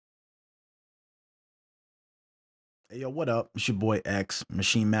Hey, yo, what up? It's your boy X,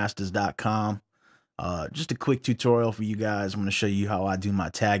 MachineMasters.com. Just a quick tutorial for you guys. I'm going to show you how I do my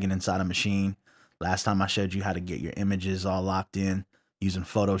tagging inside a machine. Last time I showed you how to get your images all locked in using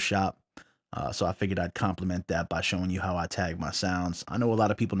Photoshop. So I figured I'd complement that by showing you how I tag my sounds. I know a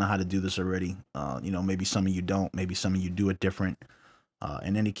lot of people know how to do this already. Maybe some of you don't. Maybe some of you do it different.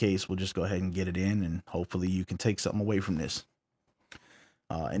 In any case, we'll just go ahead and get it in, and hopefully you can take something away from this.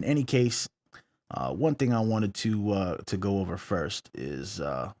 In any case, one thing I wanted to go over first is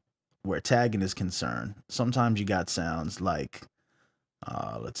where tagging is concerned. Sometimes you got sounds like,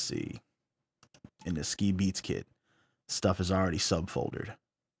 let's see, in the Ski Beats kit, stuff is already subfoldered.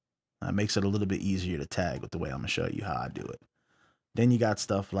 That makes it a little bit easier to tag with the way I'm gonna show you how I do it. Then you got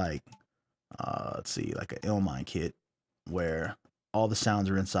stuff like, let's see, like an Illmind kit, where all the sounds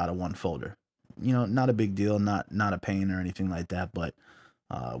are inside of one folder. Not a big deal, not a pain or anything like that, but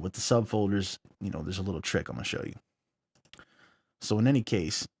with the subfolders, there's a little trick I'm gonna show you. So in any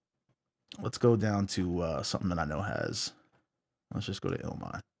case, let's go down to something that I know has. Let's just go to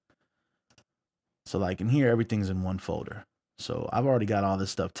Illmind. So like in here, everything's in one folder. So I've already got all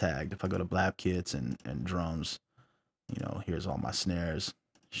this stuff tagged. If I go to blap kits and drums, here's all my snares,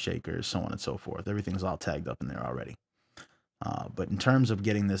 shakers, so on and so forth. Everything's all tagged up in there already. But in terms of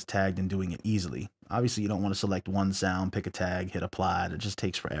getting this tagged and doing it easily, obviously you don't want to select one sound, pick a tag, hit apply. It just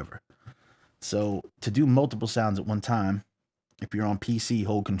takes forever. So to do multiple sounds at one time, if you're on PC,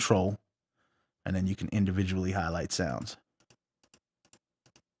 hold Control, and then you can individually highlight sounds.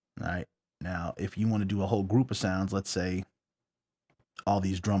 All right. Now, if you want to do a whole group of sounds, let's say all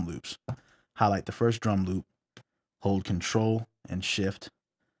these drum loops, highlight the first drum loop, hold Control and Shift.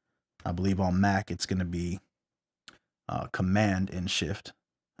 I believe on Mac it's going to be Command and Shift.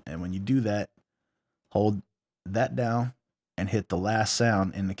 And when you do that, hold that down and hit the last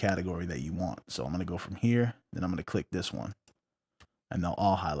sound in the category that you want. So I'm going to go from here, then I'm going to click this one, and they'll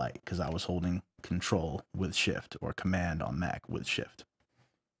all highlight because I was holding Control with Shift, or Command on Mac with Shift.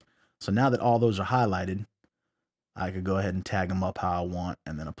 So now that all those are highlighted, I could go ahead and tag them up how I want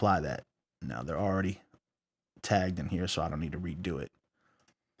and then apply that. Now they're already tagged in here, so I don't need to redo it.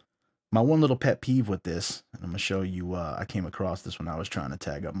 My one little pet peeve with this, and I'm going to show you, I came across this when I was trying to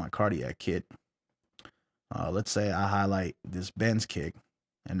tag up my cardiac kit. Let's say I highlight this Benz kick,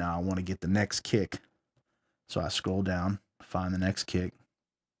 and now I want to get the next kick. So I scroll down, find the next kick.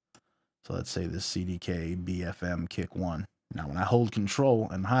 So let's say this CDK BFM kick 1. Now when I hold Control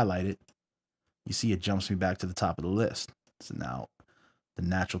and highlight it, you see it jumps me back to the top of the list. So now the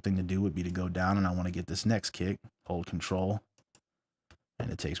natural thing to do would be to go down, and I want to get this next kick, hold Control, and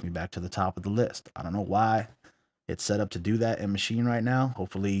it takes me back to the top of the list. I don't know why it's set up to do that in Maschine right now.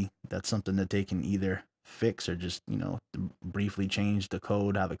 Hopefully that's something that they can either fix or just, briefly change the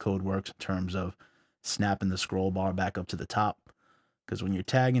code, how the code works in terms of snapping the scroll bar back up to the top. Because when you're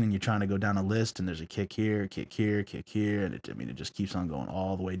tagging and you're trying to go down a list and there's a kick here, kick here, kick here, and it just keeps on going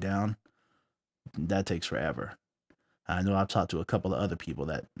all the way down, that takes forever. I know I've talked to a couple of other people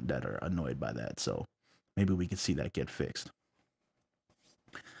that are annoyed by that, so maybe we could see that get fixed.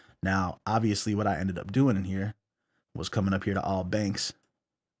 Now, obviously what I ended up doing in here was coming up here to all banks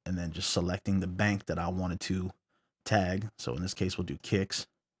and then just selecting the bank that I wanted to tag. So in this case, we'll do kicks.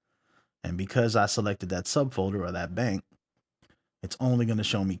 And because I selected that subfolder or that bank, it's only going to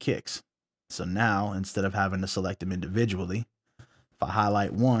show me kicks. So now, instead of having to select them individually, if I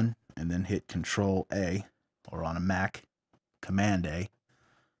highlight one and then hit Control A, or on a Mac, Command A,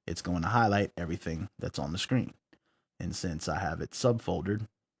 it's going to highlight everything that's on the screen. And since I have it subfoldered,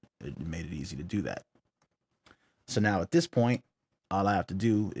 it made it easy to do that. So now at this point, all I have to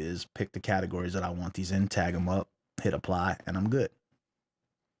do is pick the categories that I want these in, tag them up, hit apply, and I'm good.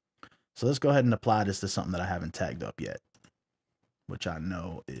 So let's go ahead and apply this to something that I haven't tagged up yet, which I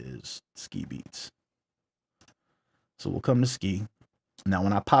know is Ski Beats. So we'll come to Ski. Now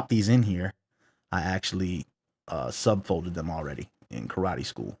when I pop these in here, I actually subfolded them already in Karate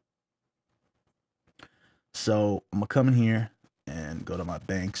School. So I'm gonna come in here and go to my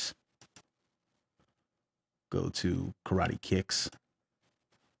banks, go to Karate Kicks,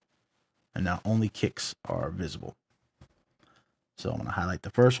 and now only kicks are visible. So I'm gonna highlight the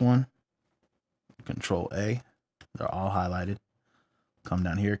first one, Control A, they're all highlighted. Come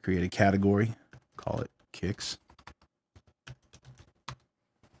down here, create a category, call it kicks,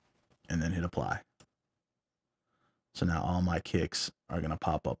 and then hit apply. So now all my kicks are going to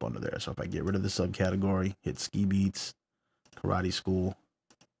pop up under there. So if I get rid of the subcategory, hit Ski Beats, Karate School,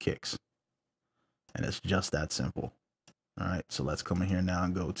 kicks. And it's just that simple. All right, so let's come in here now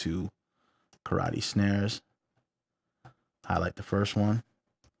and go to Karate Snares. Highlight the first one,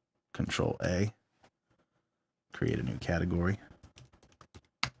 Control A. create a new category,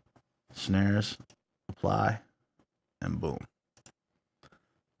 snares, apply, and boom.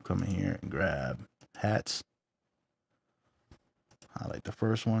 Come in here and grab hats, highlight the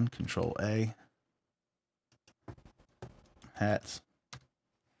first one, Control A, hats,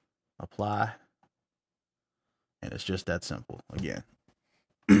 apply, and it's just that simple. Again,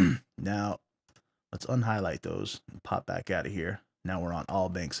 now let's unhighlight those and pop back out of here. Now we're on all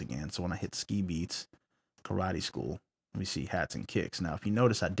banks again. So when I hit ski beats, karate school, we see hats and kicks. Now if you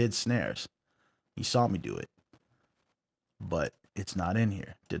notice, I did snares. You saw me do it, but it's not in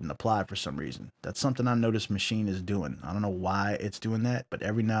here. Didn't apply for some reason. That's something I noticed Maschine is doing. I don't know why it's doing that, but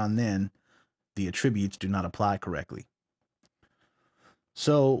every now and then the attributes do not apply correctly.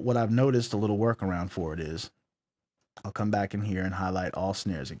 So what I've noticed, a little workaround for it is, I'll come back in here and highlight all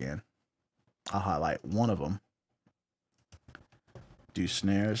snares again. I'll highlight one of them, do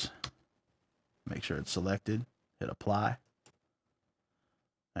snares, make sure it's selected, hit apply,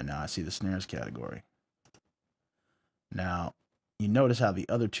 and now I see the snares category. Now, you notice how the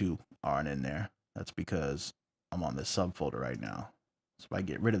other two aren't in there. That's because I'm on this subfolder right now. So if I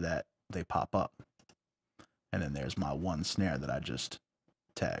get rid of that, they pop up. And then there's my one snare that I just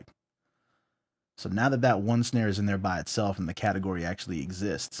tagged. So now that that one snare is in there by itself and the category actually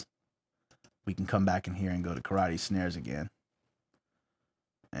exists, we can come back in here and go to karate snares again.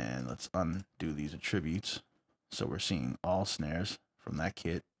 And let's undo these attributes. So we're seeing all snares from that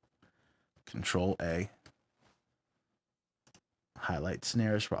kit. Control A. Highlight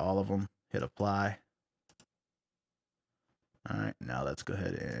snares for all of them. Hit apply. All right, now let's go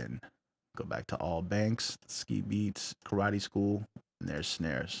ahead and go back to all banks, ski beats, karate school, and there's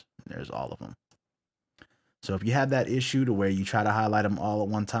snares. There's all of them. So if you have that issue to where you try to highlight them all at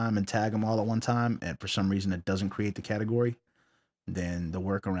one time and tag them all at one time, and for some reason it doesn't create the category, then the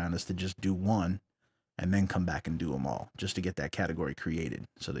workaround is to just do one and then come back and do them all just to get that category created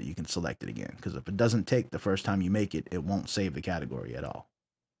so that you can select it again. Because if it doesn't take the first time you make it, it won't save the category at all.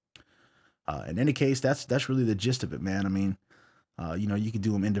 In any case, that's really the gist of it, man. I mean, you know, you can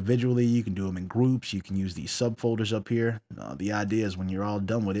do them individually, you can do them in groups, you can use these subfolders up here. The idea is when you're all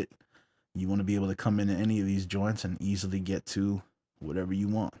done with it, you want to be able to come into any of these joints and easily get to whatever you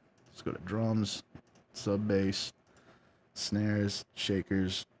want. Let's go to drums, sub bass, snares,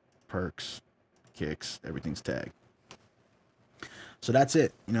 shakers, perks, kicks, everything's tagged. So that's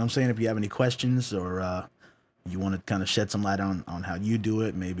it. You know what I'm saying? If you have any questions or you want to kind of shed some light on how you do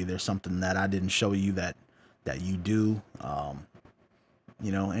it, maybe there's something that I didn't show you that you do,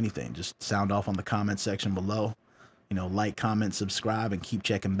 you know, anything, just sound off on the comment section below. You know, like, comment, subscribe, and keep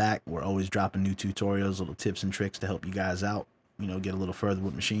checking back. We're always dropping new tutorials, little tips and tricks to help you guys out, you know, get a little further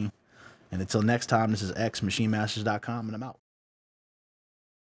with Maschine. And until next time, this is X, MachineMasters.com, and I'm out.